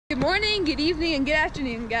morning, good evening, and good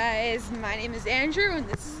afternoon, guys. My name is Andrew, and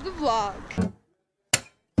this is the vlog.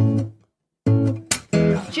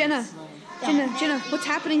 Jenna, what's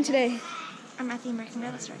happening today? I'm at the American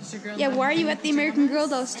Girl store. Yeah, why are you at the American Girl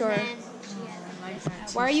doll store?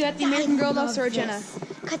 Why are you at the American Girl doll store, Jenna?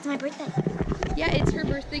 Because it's my birthday. Yeah, it's her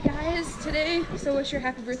birthday, guys, today. So wish her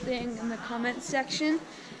happy birthday in the comments section.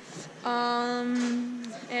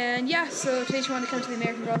 And yeah, so today she wanted to come to the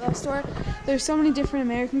American Girl doll store. There's so many different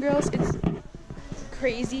American Girls. It's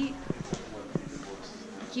crazy.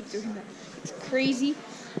 I keep doing that. It's crazy.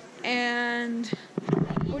 And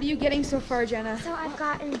what are you getting so far, Jenna? So I've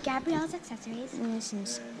gotten Gabrielle's accessories,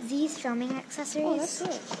 Z's filming accessories. Oh, that's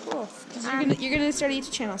it. Cool. You're gonna start a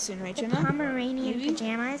YouTube channel soon, right, Jenna? Pomeranian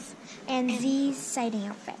pajamas and Z's sighting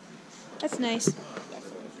outfit. That's nice.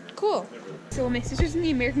 Cool. So my sister's in the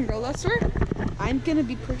American Girl doll store. I'm gonna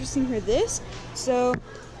be purchasing her this. So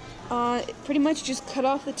pretty much just cut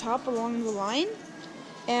off the top along the line,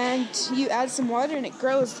 and you add some water and it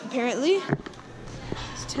grows. Apparently,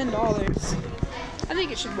 it's $10. I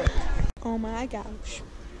think it should work. Oh my gosh.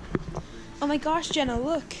 Oh my gosh, Jenna,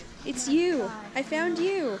 look. It's you. I found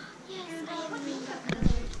you.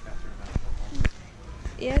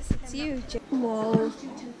 Yes, it's you. Whoa.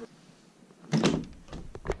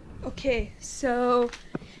 Okay, so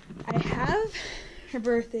I have her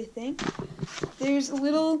birthday thing. There's a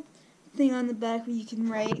little thing on the back where you can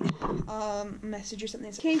write a message or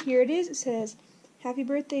something. Okay, here it is. It says, "Happy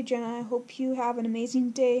birthday, Jenna. I hope you have an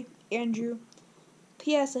amazing day, Andrew.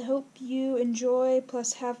 P.S. I hope you enjoy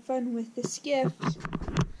plus have fun with this gift."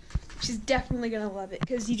 She's definitely gonna love it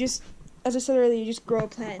because you just, as I said earlier, you just grow a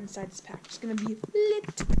plant inside this pack. It's gonna be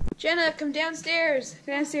lit. Jenna, come downstairs.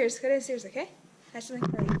 Go downstairs. Go downstairs, okay? I have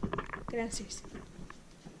something for you. Go downstairs.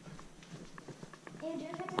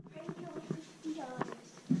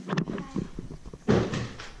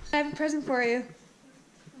 I have a present for you.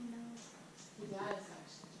 Oh, no.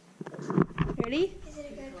 Ready? Is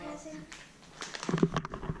it a good present?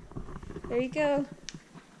 There you go.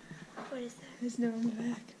 What is that? There's no on the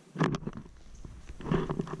back.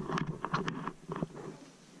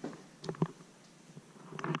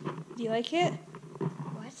 Do you like it?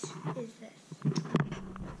 What is this?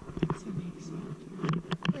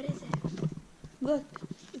 What is it? Look.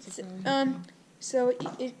 It's, so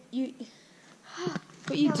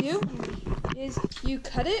what you do is you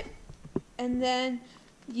cut it, and then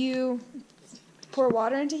you pour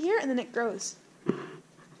water into here, and then it grows.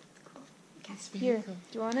 Here, do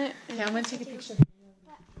you want it? Yeah, I'm gonna take a picture.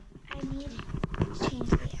 But I need to change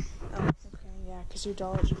the air. Oh, okay, yeah, because your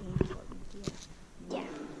doll is really important. Yeah.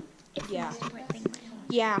 It's the Yeah. most important thing in my home.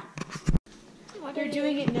 Yeah. They're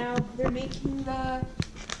doing it now. They're making the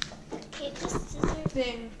Okay, just scissors.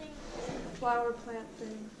 thing, flower plant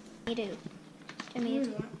thing. Me too. Me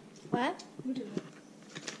too. What? You do it.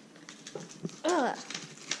 Ugh.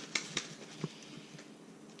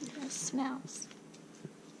 It smells.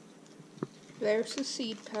 There's the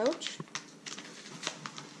seed pouch.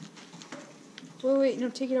 Wait, no,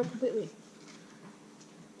 take it out completely.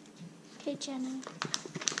 Okay, Jenna.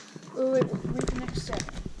 Wait, where's the next step?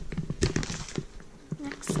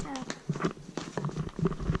 Next step.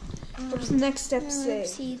 What does the next step say?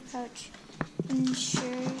 Seed pouch.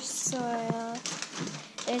 Ensure soil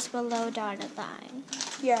is below dotted line.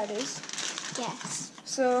 Yeah, it is. Yes.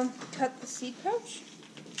 So, cut the seed pouch.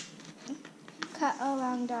 Cut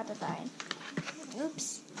along dotted line.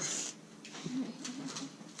 Oops.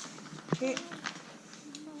 Okay.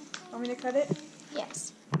 Want me to cut it?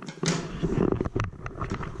 Yes.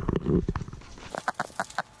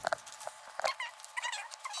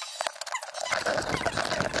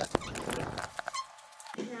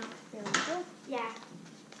 There we go. Yeah.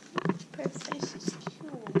 Perfect. This is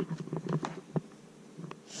cool.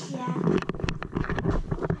 Yeah.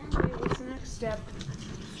 Okay, what's the next step?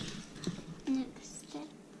 Next step.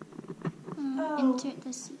 Oh. Insert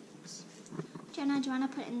the seeds. Jenna, do you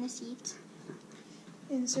want to put in the seeds?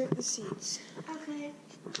 Insert the seeds. Okay.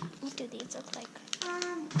 What do these look like?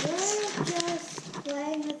 We're just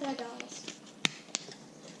playing with our dolls.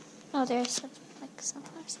 Oh, there's some, like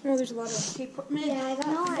sunflowers. No, there's a lot of tape. Yeah, I got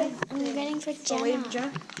no, I'm getting for Jenna. Oh, wait,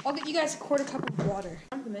 Jenna. I'll get you guys a quarter cup of water.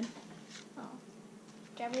 Dump them in. Oh.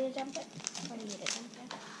 Do you want me to dump it? Or do you need to dump it?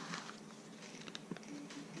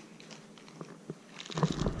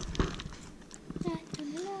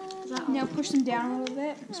 Now push them down a little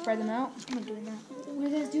bit. Spread them out. I'm not doing that. What are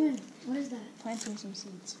you guys doing? What is that? Planting some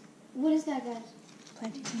seeds. What is that, guys?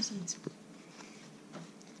 Planting some seeds.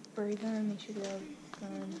 Bury them. Make sure they're all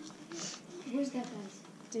gone. What is that, guys?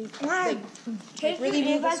 Really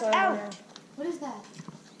move the soil around. What is that?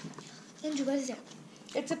 Andrew, what is it?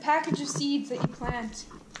 It's a package of seeds that you plant.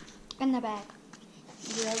 In the bag.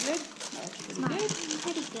 Is it all good? That's pretty good.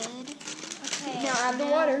 Pretty good. Okay. Now add the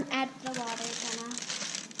water. Add the water, Jenna.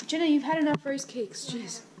 Jenna, you've had enough rice cakes.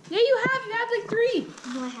 Jeez. Yeah, you have. You had like 3.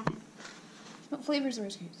 No, I haven't. What flavor is the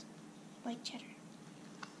rice cakes? White cheddar.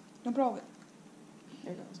 Don't put all of it.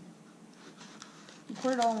 There it goes. You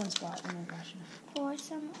put it all in one spot. Oh my gosh. Pour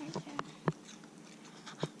some right there.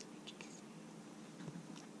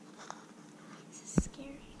 This is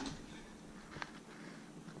scary.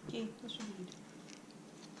 Okay, this should be good.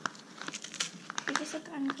 I just like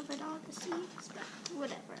uncovered all the seeds, but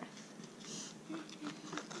whatever.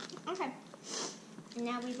 Okay.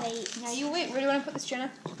 Now we wait. Now you wait. Where do you want to put this,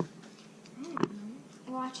 Jenna?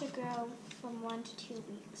 Watch it grow from 1 to 2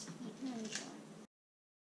 weeks.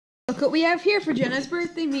 Look what we have here for Jenna's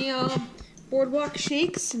birthday meal. Boardwalk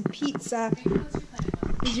shakes and pizza.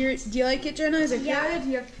 Do you like it, Jenna? Is it good?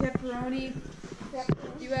 You have pepperoni.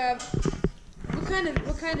 You have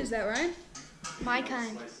what kind is that, Ryan? My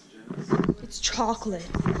kind. It's chocolate.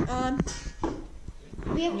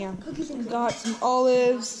 We have Yeah. cookies and We got some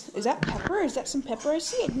olives. Is that pepper? Is that some pepper? I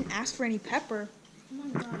see. I didn't ask for any pepper. Oh my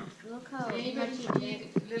gosh, look how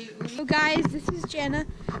So guys, this is Jenna.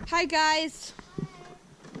 Hi guys.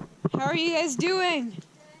 How are you guys doing?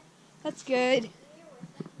 That's good.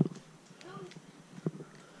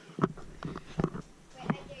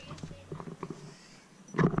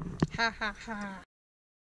 Ha ha ha.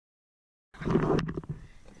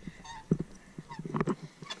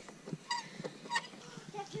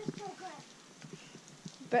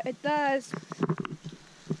 But it does.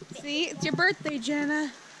 See, it's your birthday,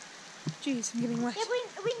 Jenna. Jeez, I'm getting wet. Yeah,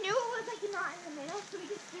 we knew it was like not in the middle, so we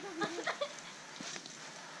just did a little.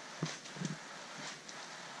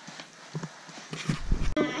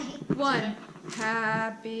 1.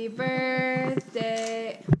 Happy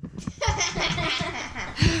birthday.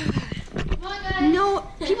 No,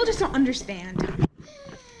 people just don't understand.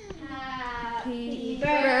 Happy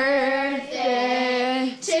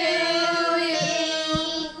birthday to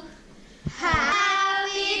you.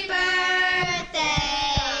 Happy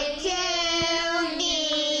birthday to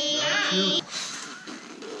me.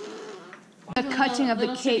 A cutting of the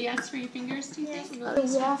Little cake. yes for your fingers, do you think? Yes. Little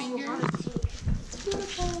yes for your fingers?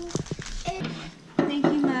 Thank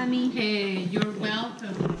you, Mommy. Hey, you're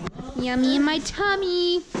welcome. Yummy in my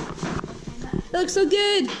tummy. It looks so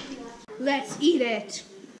good. Let's eat it.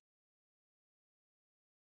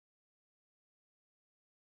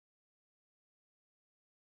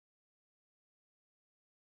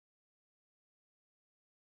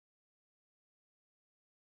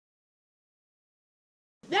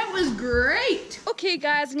 That was great. Okay,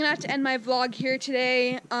 guys, I'm gonna have to end my vlog here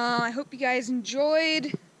today. I hope you guys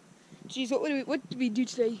enjoyed. Jeez, what did we do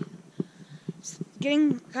today? It's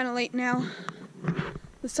getting kind of late now.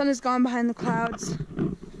 The sun is gone behind the clouds.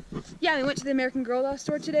 Yeah, we went to the American Girl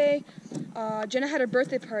store today. Jenna had her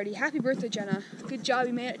birthday party. Happy birthday, Jenna. Good job,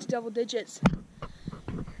 you made it to double digits.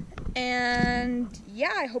 And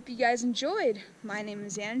yeah, I hope you guys enjoyed. My name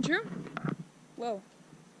is Andrew. Whoa.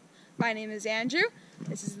 My name is Andrew.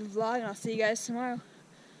 This is the vlog, and I'll see you guys tomorrow.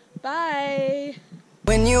 Bye.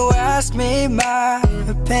 When you ask me my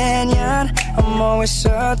opinion, I'm always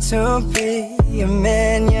sure to be a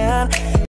minion.